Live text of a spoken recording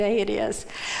day it is.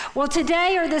 Well,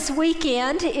 today or this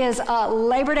weekend is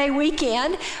Labor Day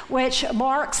weekend, which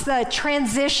marks the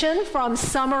transition from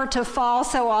summer to fall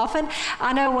so often.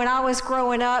 I know when I was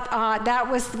growing up, that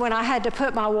was when I had to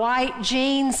put my white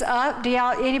jeans up.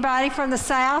 Anybody from the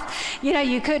South? You know,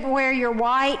 you couldn't wear your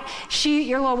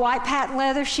your little white patent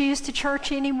leather shoes to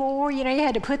church anymore. You know, you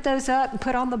had to put those up and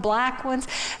put on the black ones.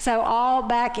 So all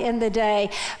back in the day.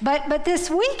 But this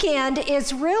weekend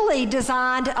is really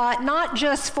designed not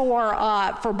just for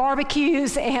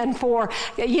barbecues and for,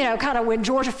 you know, kind of when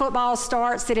Georgia football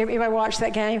starts. Did anybody watch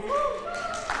that game?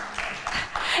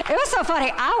 It was so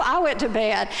funny. I went to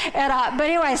bed, and but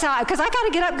anyway, so because I got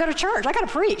to get up and go to church, I got to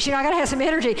preach. You know, I got to have some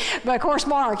energy. But of course,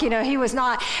 Mark, you know, he was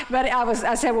not. But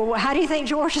I said, well, how do you think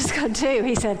Georgia's going to do?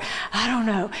 He said, I don't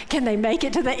know. Can they make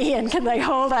it to the end? Can they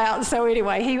hold out? And so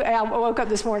anyway, I woke up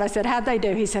this morning. I said, how'd they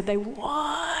do? He said they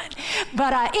won.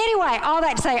 But anyway, all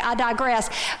that to say, I digress.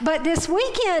 But this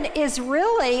weekend is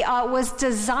really was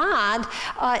designed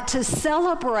to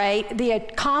celebrate the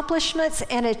accomplishments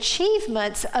and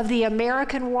achievements of the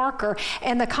American worker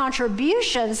and the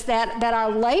contributions that our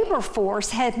labor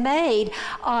force had made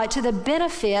to the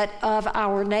benefit of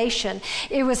our nation.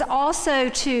 It was also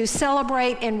to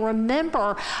celebrate and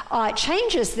remember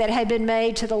changes that had been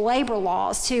made to the labor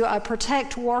laws to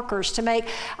protect workers, to make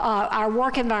our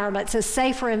work environments a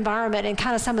safer environment, and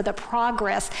kind of some of the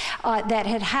progress that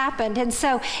had happened. And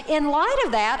so in light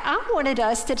of that, I wanted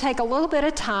us to take a little bit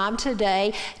of time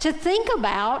today to think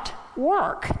about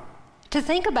work. To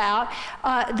think about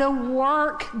the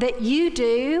work that you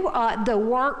do, the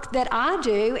work that I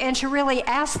do, and to really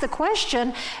ask the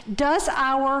question, does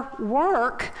our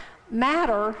work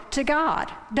matter to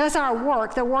God? Does our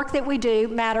work, the work that we do,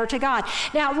 matter to God?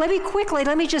 Now, let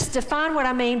me just define what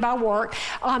I mean by work.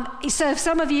 So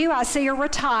some of you, I see, are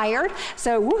retired.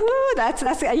 So woohoo, that's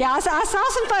yeah, I saw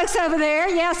some folks over there.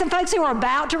 Yeah, some folks who are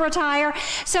about to retire.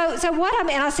 So what I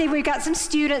mean, I see we've got some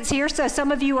students here, so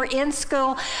some of you are in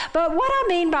school. But what I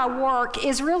mean by work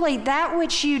is really that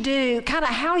which you do, kind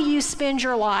of how you spend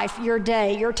your life, your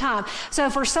day, your time. So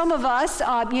for some of us,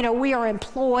 you know, we are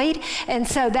employed, and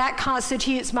so that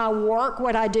constitutes my work,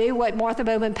 what I do, what Martha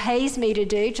Bowman pays me to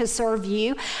do to serve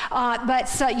you. But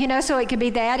so, you know, so it could be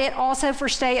that. It also for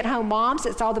stay-at-home moms,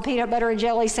 it's all the peanut butter and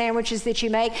jelly sandwiches that you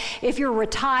make. If you're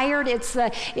retired, it's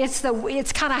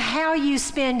kind of how you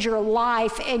spend your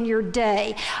life and your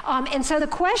day. And so the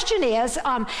question is,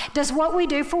 does what we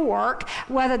do for work,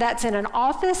 whether that's in an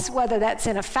office, whether that's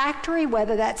in a factory,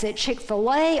 whether that's at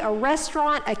Chick-fil-A, a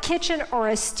restaurant, a kitchen, or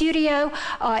a studio,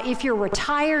 if you're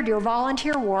retired, your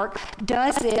volunteer work,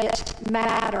 does it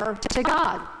matter to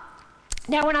God?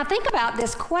 Now, when I think about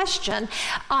this question,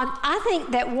 I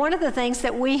think that one of the things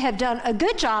that we have done a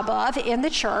good job of in the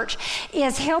church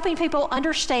is helping people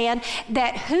understand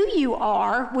that who you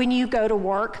are when you go to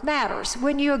work matters.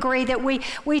 Wouldn't you agree that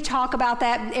we talk about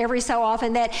that every so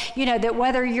often, that, you know, that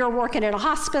whether you're working in a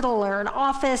hospital or an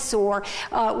office or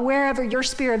wherever your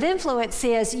sphere of influence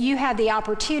is, you have the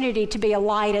opportunity to be a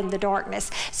light in the darkness.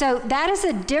 So that is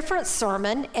a different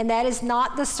sermon, and that is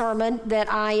not the sermon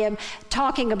that I am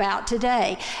talking about today.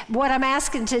 What I'm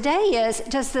asking today is,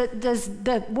 does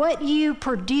what you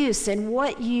produce and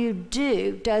what you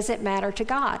do, does it matter to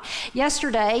God?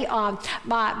 Yesterday,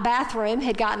 my bathroom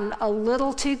had gotten a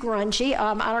little too grungy.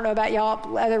 I don't know about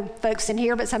y'all, other folks in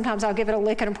here, but sometimes I'll give it a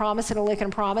lick and a promise and a lick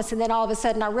and a promise, and then all of a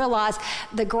sudden I realize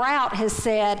the grout has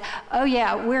said, oh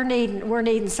yeah, we're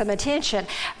needing some attention.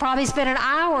 Probably spent an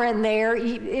hour in there.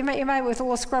 Anybody with a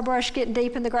little scrub brush getting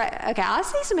deep in the grout? Okay, I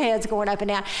see some heads going up and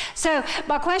down. So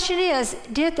my question is,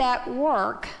 did that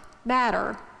work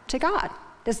matter to God?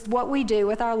 Does what we do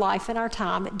with our life and our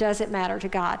time, does it matter to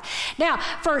God? Now,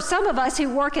 for some of us who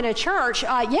work in a church,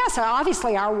 yes,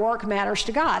 obviously our work matters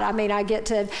to God. I mean, I get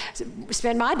to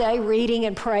spend my day reading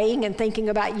and praying and thinking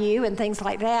about you and things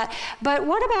like that. But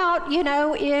what about, you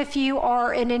know, if you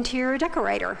are an interior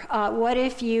decorator? What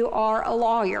if you are a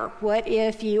lawyer? What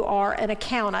if you are an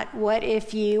accountant? What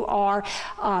if you are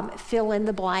fill in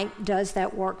the blank? Does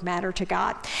that work matter to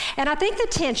God? And I think the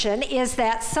tension is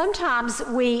that sometimes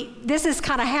this is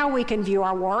kind of how we can view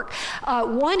our work.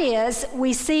 One is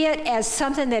we see it as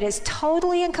something that is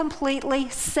totally and completely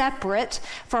separate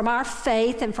from our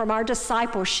faith and from our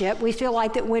discipleship. We feel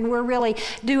like that when we're really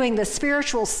doing the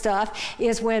spiritual stuff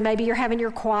is when maybe you're having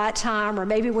your quiet time, or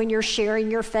maybe when you're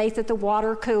sharing your faith at the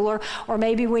water cooler, or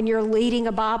maybe when you're leading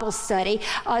a Bible study.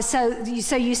 So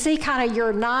you see kind of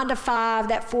your 9 to 5,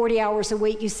 that 40 hours a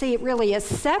week, you see it really is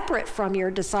separate from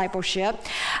your discipleship.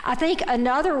 I think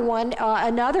another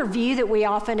view that we we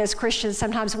often as Christians,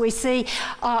 sometimes we see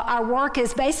our work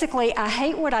is basically, I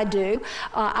hate what I do.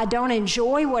 I don't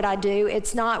enjoy what I do.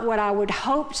 It's not what I would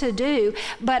hope to do,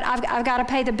 but I've got to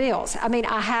pay the bills. I mean,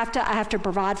 I have to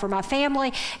provide for my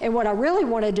family, and what I really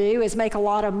want to do is make a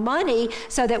lot of money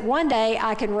so that one day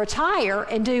I can retire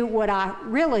and do what I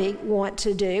really want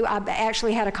to do. I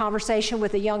actually had a conversation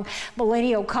with a young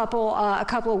millennial couple a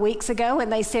couple of weeks ago,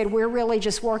 and they said, we're really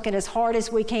just working as hard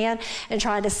as we can and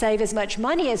trying to save as much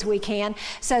money as we can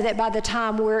so that by the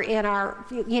time we're in our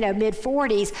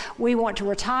mid-40s, we want to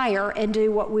retire and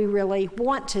do what we really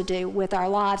want to do with our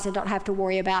lives and don't have to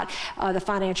worry about the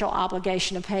financial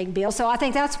obligation of paying bills. So I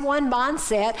think that's one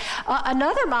mindset.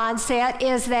 Another mindset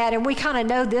is that, and we kind of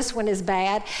know this one is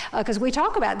bad because we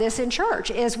talk about this in church,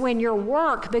 is when your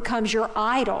work becomes your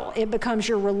idol, it becomes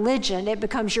your religion, it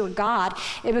becomes your God,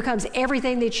 it becomes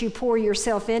everything that you pour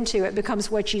yourself into, it becomes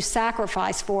what you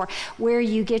sacrifice for, where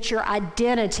you get your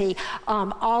identity,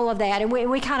 all of that. And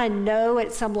we kind of know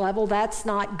at some level that's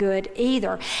not good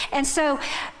either. And so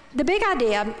the big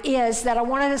idea is that I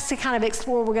wanted us to kind of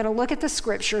explore, we're going to look at the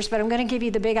scriptures, but I'm going to give you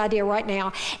the big idea right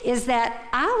now, is that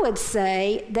I would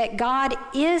say that God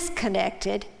is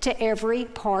connected to every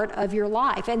part of your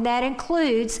life. And that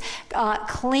includes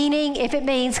cleaning, if it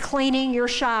means cleaning your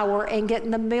shower and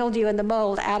getting the mildew and the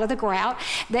mold out of the grout,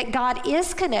 that God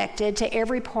is connected to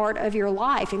every part of your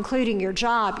life, including your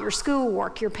job, your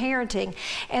schoolwork, your parenting.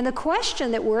 And the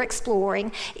question that we're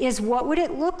exploring is, what would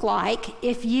it look like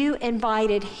if you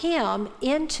invited Him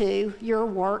into your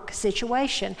work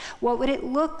situation? What would it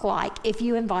look like if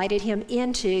you invited Him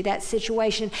into that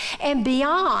situation and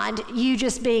beyond you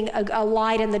just being a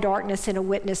light in the darkness and a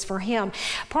witness for Him?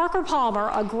 Parker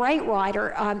Palmer, a great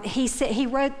writer, he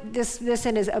wrote this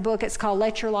in a book. It's called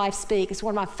Let Your Life Speak. It's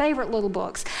one of my favorite little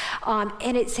books.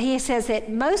 And he says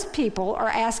that most people are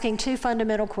asking two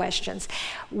fundamental questions.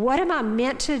 What am I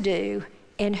meant to do?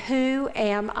 And who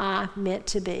am I meant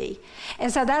to be?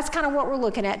 And so that's kind of what we're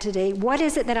looking at today. What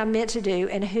is it that I'm meant to do,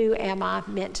 and who am I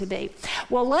meant to be?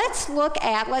 Well, let's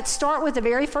start with the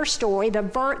very first story,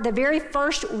 the very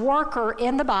first worker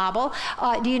in the Bible.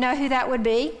 Do you know who that would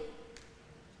be?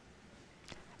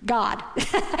 God.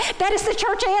 That is the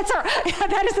church answer.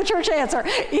 That is the church answer.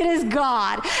 It is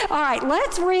God. All right,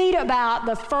 let's read about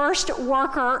the first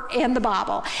worker in the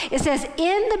Bible. It says,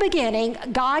 in the beginning,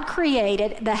 God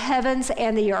created the heavens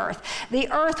and the earth.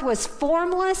 The earth was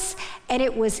formless and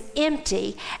it was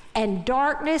empty, and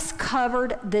darkness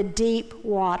covered the deep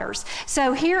waters.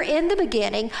 So here in the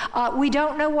beginning, we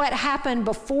don't know what happened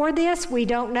before this. We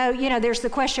don't know, there's the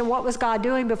question, what was God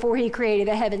doing before He created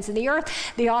the heavens and the earth?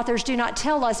 The authors do not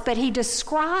tell us, but He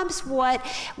describes what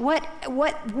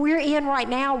we're in right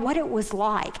now, what it was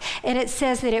like. And it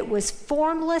says that it was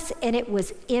formless and it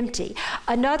was empty.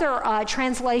 Another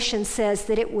translation says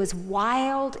that it was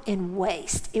wild and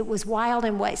waste. It was wild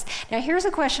and waste. Now here's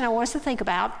a question I want us to think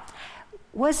about.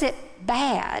 Was it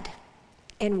bad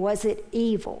and was it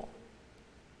evil?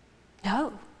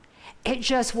 No. It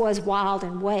just was wild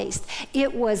and waste.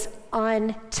 It was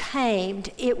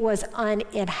untamed. It was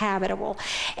uninhabitable.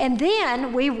 And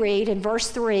then we read in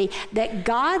verse 3 that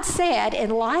God said,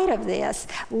 in light of this,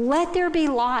 let there be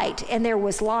light, and there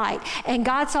was light. And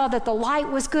God saw that the light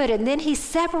was good, and then He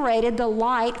separated the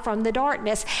light from the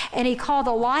darkness, and He called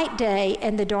the light day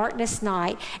and the darkness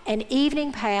night, and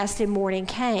evening passed and morning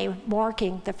came,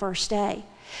 marking the first day.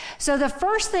 So the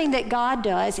first thing that God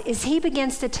does is He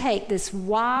begins to take this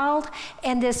wild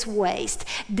and this waste,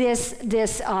 this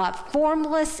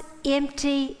formless,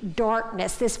 empty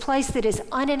darkness, this place that is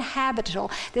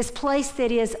uninhabitable, this place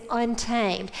that is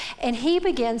untamed, and He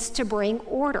begins to bring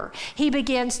order. He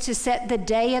begins to set the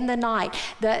day and the night.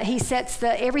 He sets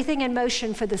everything in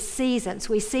motion for the seasons.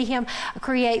 We see Him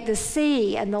create the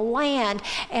sea and the land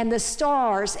and the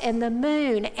stars and the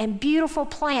moon and beautiful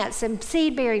plants and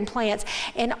seed-bearing plants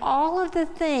and all of the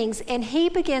things, and He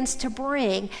begins to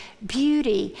bring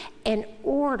beauty and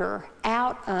order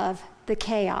out of the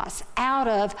chaos, out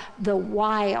of the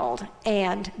wild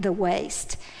and the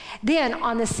waste. Then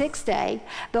on the sixth day,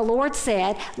 the Lord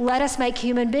said, let us make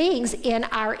human beings in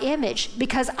our image,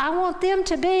 because I want them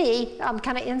to be, I'm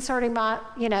kind of inserting my,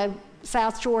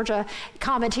 South Georgia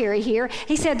commentary here.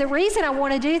 He said, the reason I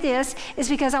want to do this is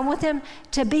because I want them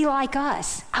to be like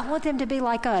us. I want them to be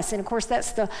like us. And of course,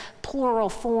 that's the plural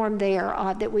form there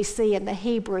that we see in the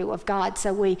Hebrew of God.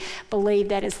 So we believe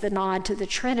that is the nod to the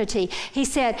Trinity. He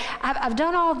said, I've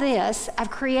done all this. I've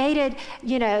created,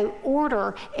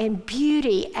 order and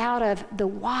beauty out of the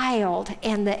wild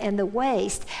and the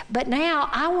waste. But now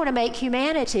I want to make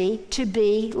humanity to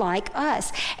be like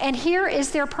us. And here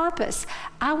is their purpose.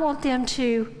 I want them them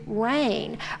to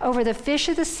reign over the fish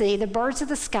of the sea, the birds of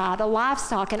the sky, the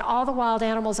livestock, and all the wild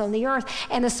animals on the earth,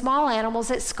 and the small animals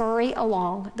that scurry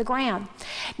along the ground.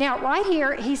 Now, right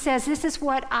here, he says, this is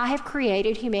what I have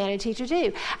created humanity to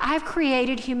do. I have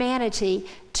created humanity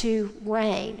to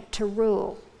reign, to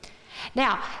rule.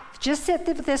 Now, just sit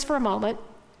with this for a moment.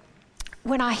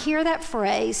 When I hear that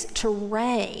phrase, to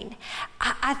reign,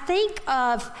 I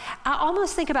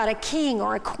almost think about a king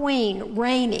or a queen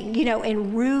reigning,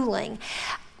 and ruling.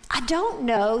 I don't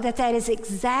know that is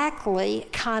exactly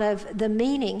kind of the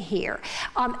meaning here.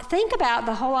 Think about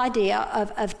the whole idea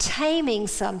of taming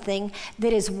something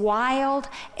that is wild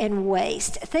and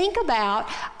waste. Think about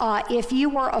if you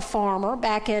were a farmer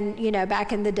back in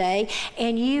the day,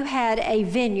 and you had a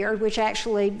vineyard, which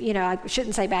actually, I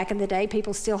shouldn't say back in the day,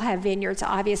 people still have vineyards,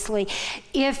 obviously.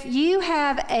 If you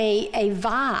have a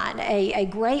vine, a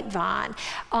grapevine,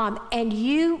 and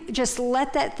you just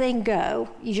let that thing go,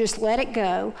 you just let it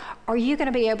go, are you going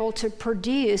to be able to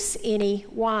produce any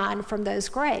wine from those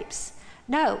grapes?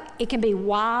 No, it can be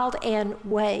wild and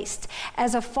waste.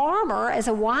 As a farmer, as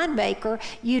a winemaker,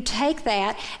 you take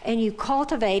that and you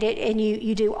cultivate it, and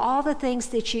you do all the things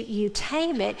that you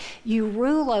tame it, you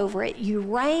rule over it, you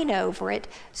reign over it,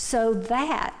 so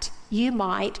that you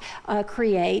might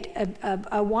create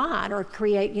a wine, or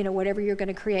create, whatever you're going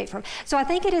to create from. So I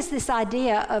think it is this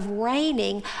idea of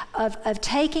reigning, of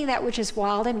taking that which is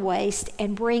wild and waste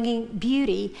and bringing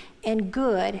beauty and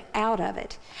good out of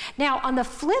it. Now, on the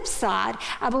flip side,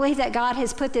 I believe that God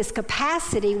has put this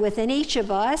capacity within each of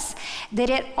us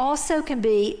that it also can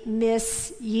be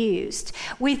misused.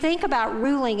 We think about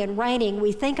ruling and reigning.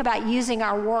 We think about using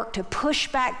our work to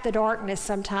push back the darkness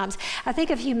sometimes. I think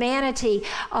of humanity.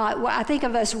 I think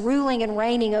of us ruling and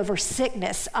reigning over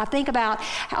sickness. I think about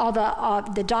all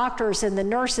the doctors and the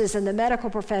nurses and the medical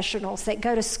professionals that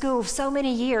go to school so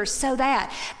many years so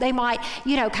that they might,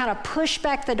 kind of push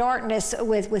back the darkness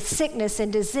with sickness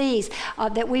and disease,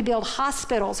 that we build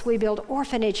hospitals, we build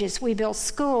orphanages, we build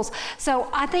schools. So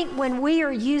I think when we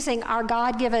are using our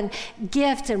God-given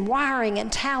gift and wiring and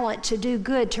talent to do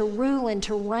good, to rule and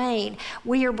to reign,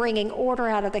 we are bringing order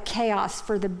out of the chaos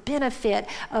for the benefit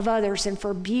of others and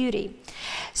for beauty.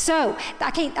 So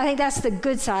I think that's the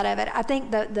good side of it. I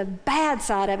think the bad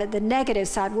side of it, the negative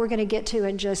side, we're going to get to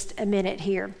in just a minute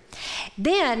here.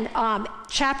 Then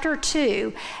chapter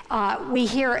 2, we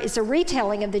hear it's a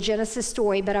retelling of the Genesis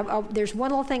story, but there's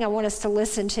one little thing I want us to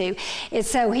listen to. It's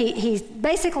so he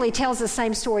basically tells the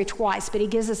same story twice, but he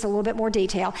gives us a little bit more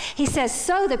detail. He says,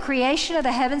 so the creation of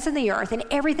the heavens and the earth and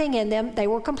everything in them, they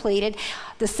were completed.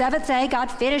 The seventh day, God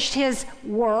finished his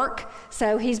work.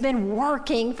 So he's been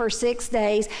working for 6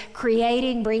 days,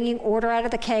 creating, bringing order out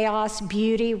of the chaos,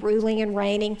 beauty, ruling and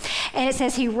reigning. And it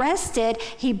says he rested,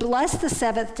 he blessed the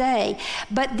seventh day.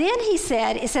 But then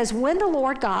it says, when the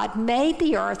Lord God made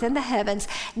the earth and the heavens,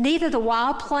 neither the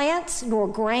wild plants nor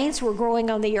grains were growing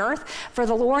on the earth, for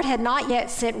the Lord had not yet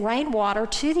sent rainwater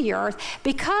to the earth,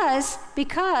 because,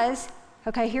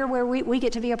 okay, here where we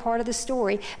get to be a part of the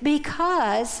story,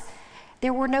 because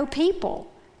there were no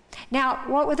people. Now,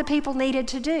 what were the people needed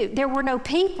to do? There were no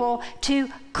people to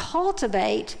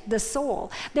cultivate the soil.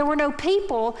 There were no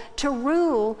people to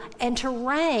rule and to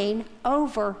reign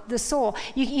over the soil.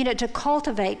 To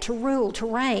cultivate, to rule, to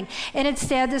reign. And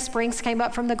instead, the springs came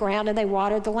up from the ground and they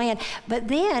watered the land. But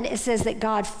then it says that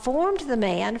God formed the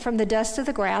man from the dust of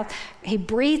the ground. He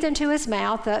breathed into his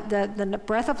mouth the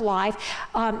breath of life,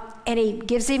 and he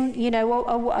gives him,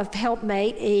 a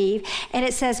helpmate, Eve. And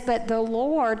it says, but the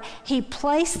Lord, he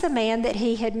placed the man that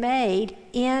he had made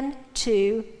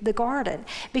into the garden.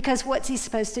 Because what's he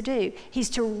supposed to do? He's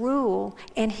to rule,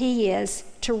 and he is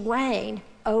to reign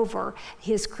over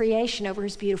his creation, over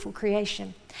his beautiful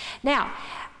creation. Now,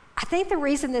 I think the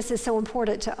reason this is so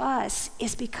important to us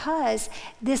is because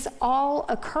this all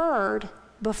occurred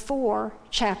before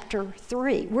chapter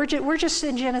 3. We're just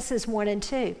in Genesis 1 and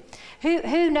 2.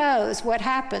 Who knows what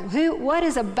happened? What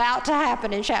is about to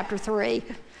happen in chapter 3?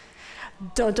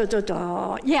 Dun, dun, dun,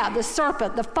 dun. Yeah, the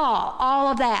serpent, the fall, all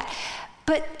of that.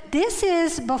 But this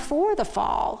is before the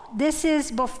fall. This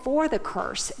is before the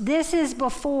curse. This is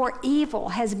before evil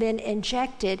has been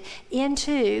injected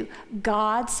into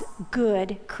God's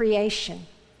good creation.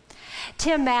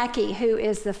 Tim Mackey, who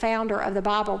is the founder of the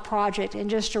Bible Project and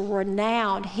just a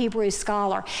renowned Hebrew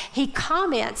scholar, he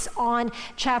comments on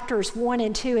chapters 1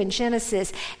 and 2 in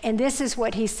Genesis, and this is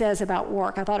what he says about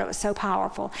work. I thought it was so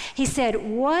powerful. He said,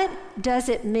 what does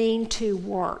it mean to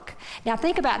work? Now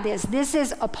think about this. This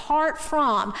is apart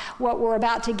from what we're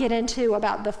about to get into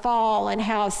about the fall and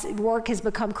how work has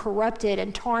become corrupted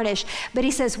and tarnished. But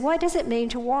he says, what does it mean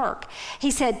to work? He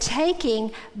said,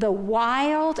 taking the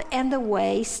wild and the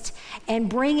waste and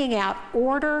bringing out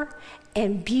order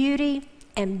and beauty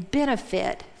and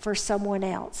benefit for someone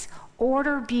else.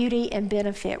 Order, beauty, and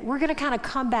benefit. We're going to kind of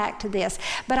come back to this.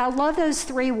 But I love those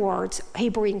three words. He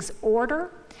brings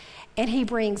order, and he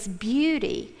brings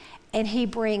beauty, and he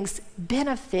brings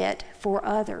benefit for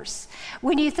others.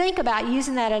 When you think about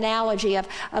using that analogy of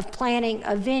planting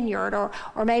a vineyard or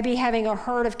maybe having a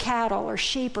herd of cattle or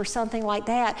sheep or something like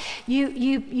that,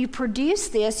 you produce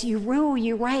this, you rule,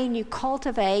 you reign, you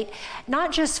cultivate,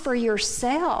 not just for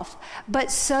yourself, but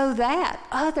so that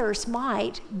others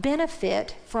might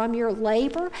benefit from your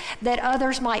labor, that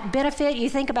others might benefit. You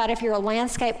think about if you're a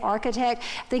landscape architect,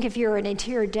 think if you're an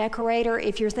interior decorator,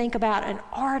 if you think about an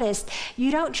artist, you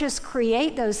don't just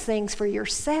create those things for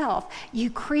yourself. You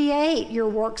create your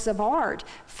works of art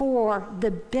for the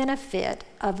benefit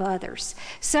of others.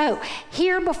 So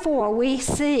here before we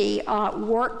see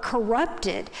work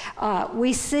corrupted,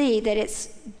 we see that its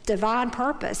divine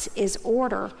purpose is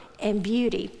order and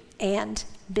beauty and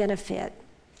benefit.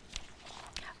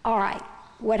 All right,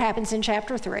 what happens in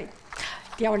chapter 3?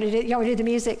 Y'all want to do the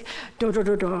music? Da, da,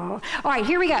 da, da. All right,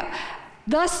 here we go.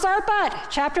 The serpent,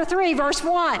 chapter 3, verse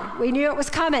 1. We knew it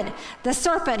was coming. The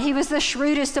serpent, he was the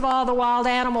shrewdest of all the wild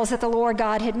animals that the Lord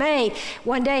God had made.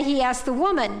 One day he asked the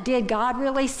woman, did God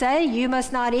really say you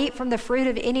must not eat from the fruit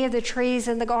of any of the trees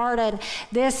in the garden?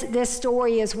 This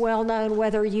story is well known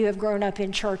whether you have grown up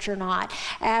in church or not.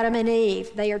 Adam and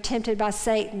Eve, they are tempted by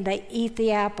Satan. They eat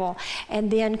the apple. And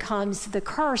then comes the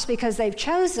curse because they've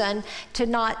chosen to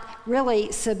not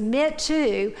really submit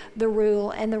to the rule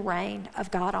and the reign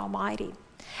of God Almighty.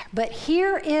 But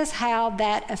here is how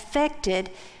that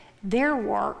affected their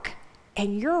work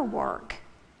and your work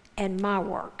and my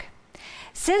work.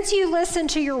 Since you listened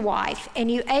to your wife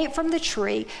and you ate from the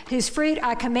tree whose fruit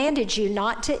I commanded you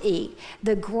not to eat,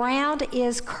 the ground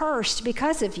is cursed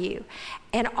because of you.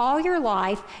 And all your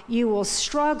life you will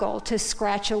struggle to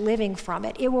scratch a living from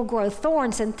it. It will grow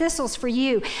thorns and thistles for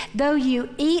you, though you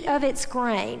eat of its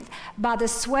grain by the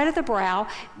sweat of the brow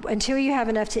until you have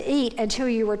enough to eat, until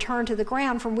you return to the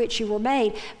ground from which you were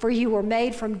made. For you were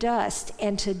made from dust,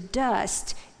 and to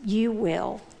dust you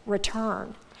will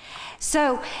return.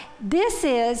 So this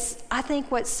is, I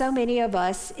think, what so many of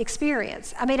us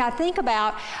experience. I mean, I think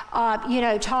about,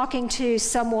 talking to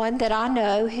someone that I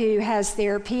know who has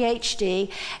their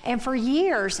PhD, and for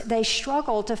years they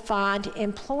struggled to find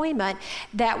employment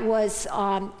that was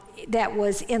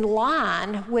in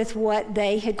line with what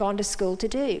they had gone to school to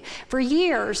do. For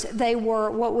years, they were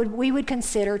what we would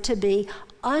consider to be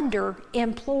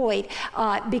underemployed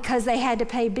because they had to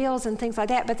pay bills and things like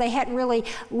that, but they hadn't really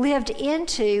lived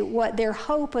into what their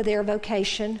hope of their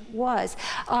vocation was.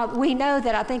 We know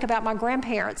that I think about my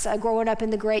grandparents growing up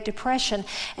in the Great Depression,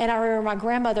 and I remember my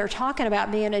grandmother talking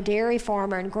about being a dairy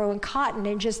farmer and growing cotton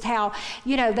and just how,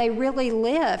 they really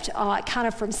lived kind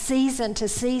of from season to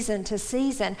season to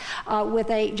season with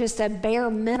just a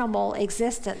bare minimal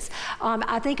existence.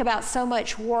 I think about so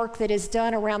much work that is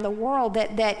done around the world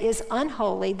that is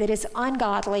unholy, that is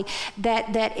ungodly,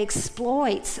 that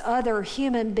exploits other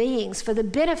human beings for the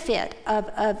benefit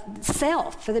of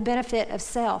self, for the benefit of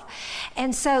self.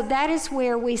 And so that is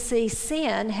where we see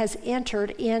sin has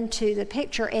entered into the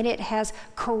picture, and it has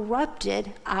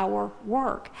corrupted our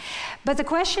work. But the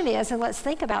question is, and let's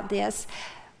think about this,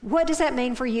 what does that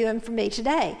mean for you and for me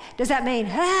today? Does that mean,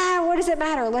 what does it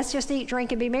matter? Let's just eat,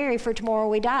 drink, and be merry, for tomorrow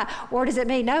we die. Or does it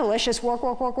mean, no, let's just work,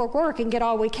 and get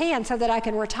all we can so that I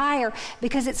can retire,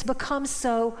 because it's become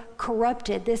so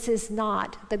corrupted. This is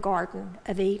not the Garden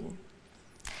of Eden.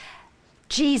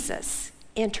 Jesus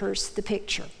enters the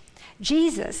picture.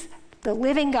 Jesus, the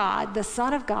living God, the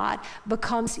Son of God,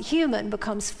 becomes human,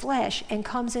 becomes flesh, and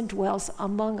comes and dwells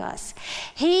among us.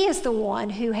 He is the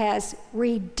one who has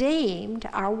redeemed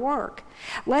our work.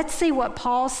 Let's see what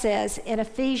Paul says in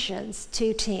Ephesians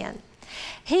 2:10.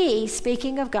 He,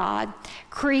 speaking of God,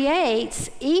 creates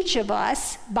each of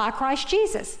us by Christ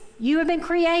Jesus. You have been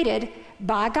created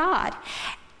by God.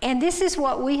 And this is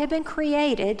what we have been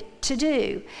created to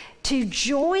do, to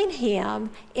join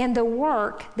him in the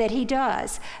work that he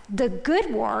does, the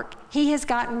good work he has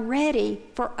gotten ready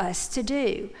for us to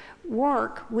do,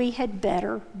 work we had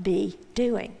better be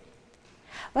doing.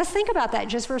 Let's think about that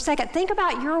just for a second. Think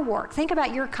about your work. Think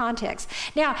about your context.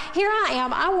 Now, here I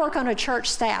am. I work on a church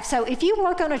staff. So if you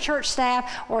work on a church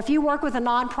staff, or if you work with a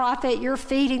nonprofit, you're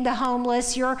feeding the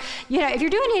homeless, if you're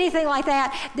doing anything like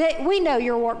that, we know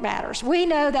your work matters. We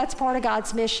know that's part of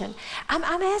God's mission. I'm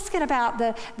asking about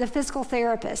the physical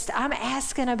therapist. I'm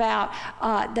asking about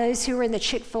those who are in the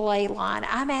Chick-fil-A line.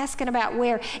 I'm asking about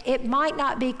where it might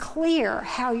not be clear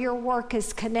how your work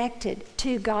is connected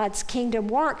to God's kingdom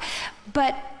work,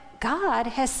 but God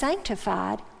has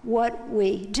sanctified what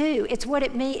we do. It's what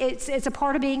it means. It's a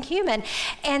part of being human,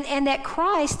 and that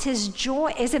Christ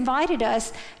has invited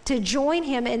us to join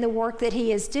him in the work that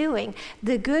he is doing,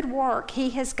 the good work he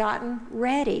has gotten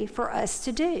ready for us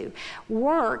to do,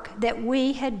 work that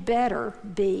we had better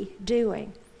be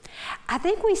doing. I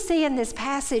think we see in this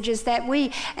passage is that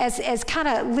we, as kind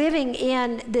of living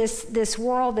in this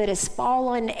world that is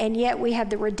fallen, and yet we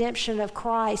have the redemption of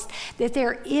Christ, that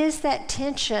there is that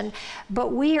tension,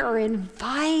 but we are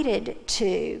invited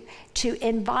to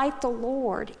invite the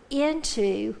Lord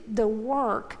into the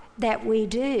work that we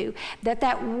do,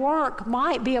 that work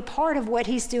might be a part of what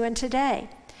he's doing today.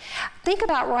 Think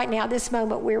about right now, this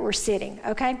moment where we're sitting,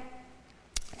 okay?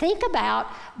 Think about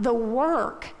the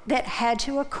work that had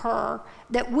to occur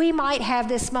that we might have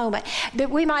this moment,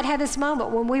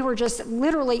 when we were just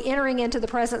literally entering into the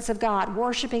presence of God,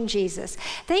 worshiping Jesus.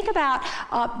 Think about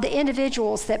the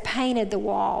individuals that painted the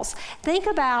walls. Think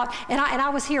about, and I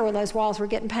was here when those walls were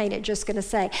getting painted, just going to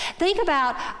say. Think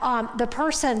about the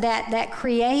person that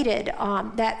created,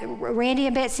 that Randy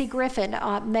and Betsy Griffin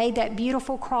made that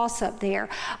beautiful cross up there.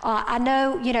 I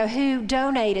know, who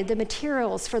donated the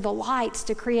materials for the lights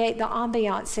to create the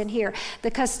ambiance in here.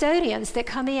 The custodians that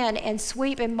come in and sweep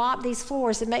and mop these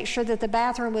floors and make sure that the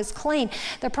bathroom was clean.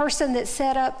 The person that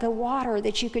set up the water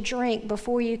that you could drink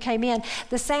before you came in.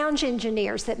 The sound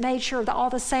engineers that made sure that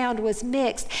all the sound was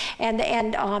mixed. And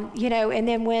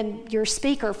then when your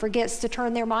speaker forgets to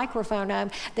turn their microphone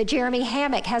on, that Jeremy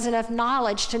Hammock has enough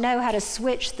knowledge to know how to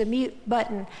switch the mute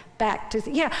button back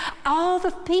to, all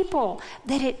the people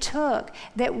that it took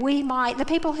that the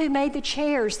people who made the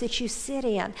chairs that you sit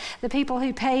in, the people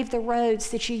who paved the roads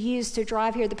that you use to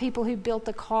drive here, the people who built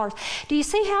the cars. Do you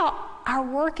see how our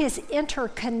work is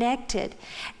interconnected?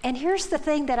 And here's the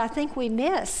thing that I think we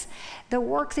miss. The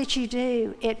work that you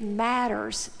do, it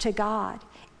matters to God.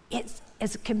 It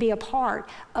can be a part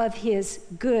of his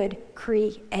good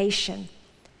creation.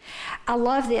 I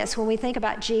love this when we think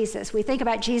about Jesus. We think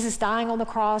about Jesus dying on the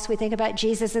cross. We think about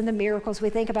Jesus and the miracles. We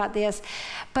think about this.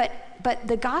 But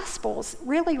the Gospels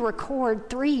really record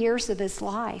 3 years of his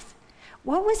life.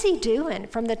 What was he doing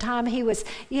from the time he was,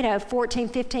 14,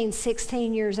 15,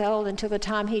 16 years old until the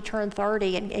time he turned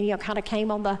 30 and kind of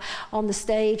came on the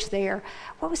stage there?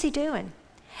 What was he doing?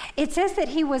 It says that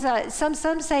he was some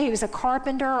say he was a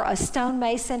carpenter, a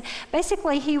stonemason.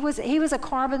 Basically, he was a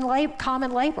common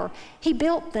laborer. He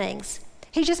built things.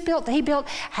 He built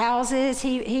houses,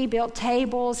 he built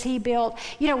tables, he built,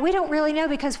 we don't really know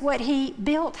because what he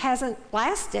built hasn't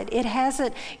lasted. It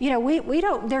hasn't, we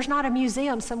don't, there's not a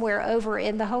museum somewhere over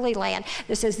in the Holy Land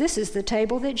that says this is the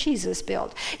table that Jesus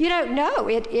built. No,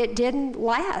 it didn't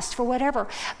last for whatever.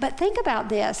 But think about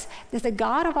this, that the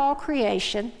God of all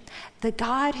creation, the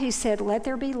God who said, let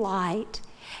there be light,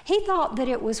 he thought that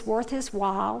it was worth his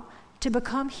while to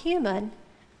become human,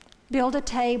 build a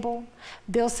table,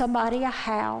 build somebody a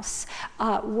house,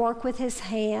 work with his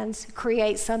hands,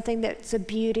 create something that's a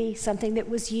beauty, something that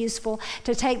was useful,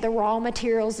 to take the raw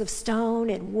materials of stone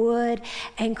and wood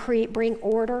and bring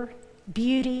order,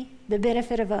 beauty, the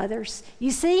benefit of others.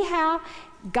 You see how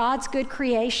God's good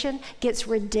creation gets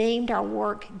redeemed, our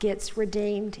work gets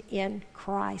redeemed in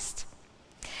Christ.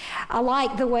 I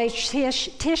like the way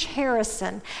Tish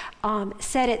Harrison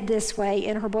said it this way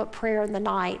in her book, Prayer in the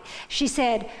Night. She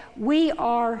said, we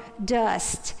are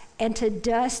dust, and to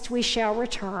dust we shall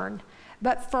return.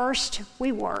 But first,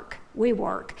 we work. We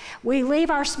leave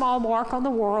our small mark on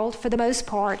the world. For the most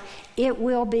part, it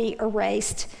will be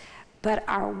erased, but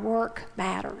our work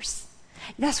matters.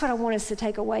 That's what I want us to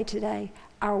take away today.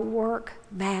 Our work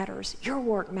matters. Your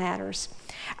work matters.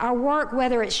 Our work,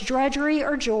 whether it's drudgery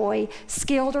or joy,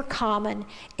 skilled or common,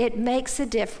 it makes a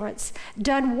difference.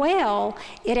 Done well,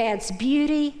 it adds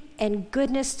beauty and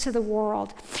goodness to the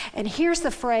world. And here's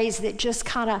the phrase that just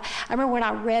kind of, I remember when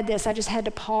I read this, I just had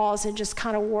to pause and just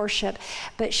kind of worship.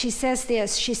 But she says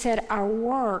this, she said, our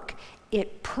work,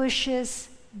 it pushes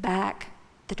back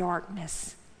the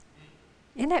darkness.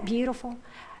 Isn't that beautiful?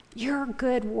 Your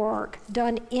good work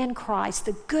done in Christ,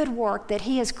 the good work that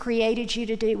he has created you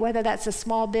to do, whether that's a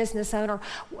small business owner,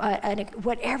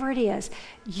 whatever it is,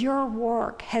 your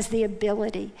work has the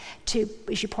ability to,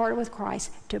 as you partner with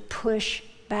Christ, to push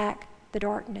back the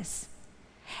darkness.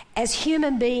 As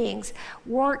human beings,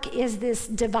 work is this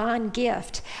divine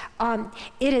gift.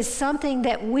 It is something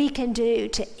that we can do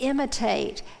to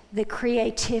imitate the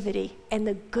creativity and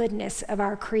the goodness of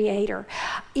our Creator.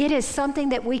 It is something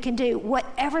that we can do,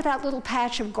 whatever that little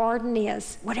patch of garden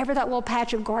is,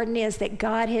 that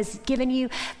God has given you,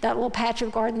 that little patch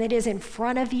of garden that is in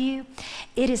front of you,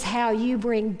 it is how you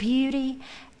bring beauty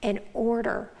and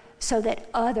order so that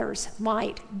others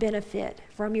might benefit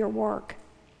from your work.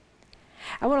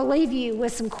 I want to leave you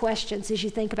with some questions as you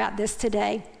think about this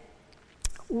today.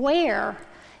 Where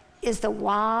is the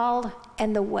wild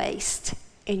and the waste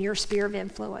in your sphere of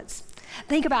influence?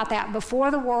 Think about that.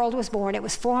 Before the world was born, it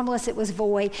was formless, it was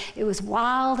void, it was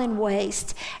wild and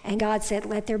waste. And God said,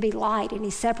 let there be light. And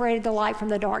he separated the light from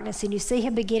the darkness. And you see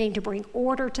him beginning to bring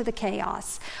order to the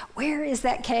chaos. Where is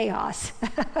that chaos?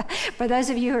 For those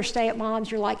of you who are stay-at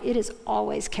moms, you're like, it is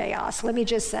always chaos. Let me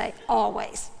just say,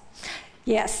 always.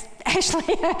 Yes, actually,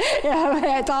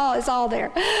 it's all there.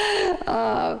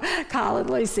 Colin,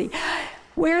 Lucy.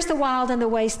 Where's the wild and the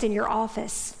waste in your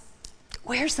office?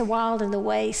 Where's the wild and the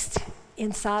waste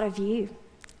inside of you?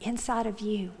 Inside of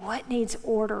you. What needs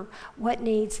order? What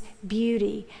needs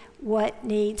beauty? What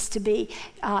needs to be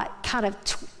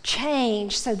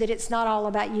changed so that it's not all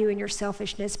about you and your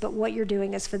selfishness, but what you're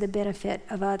doing is for the benefit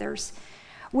of others?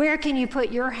 Where can you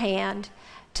put your hand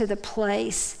to the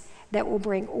place that will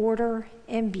bring order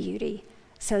and beauty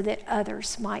so that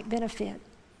others might benefit?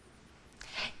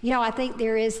 You know, I think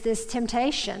there is this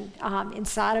temptation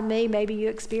inside of me. Maybe you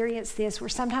experience this, where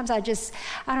sometimes I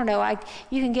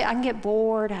can get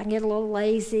bored, I can get a little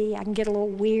lazy, I can get a little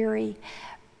weary.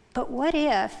 But what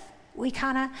if we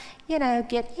kind of,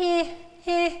 get,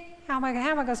 how am I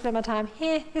going to spend my time?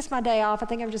 It's my day off. I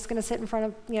think I'm just going to sit in front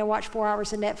of, watch 4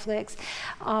 hours of Netflix.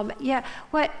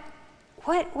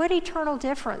 What eternal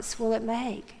difference will it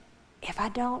make if I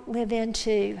don't live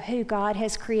into who God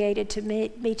has created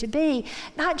me to be,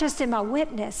 not just in my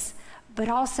witness, but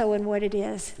also in what it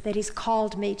is that he's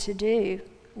called me to do,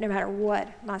 no matter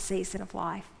what my season of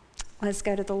life? Let's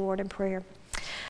go to the Lord in prayer.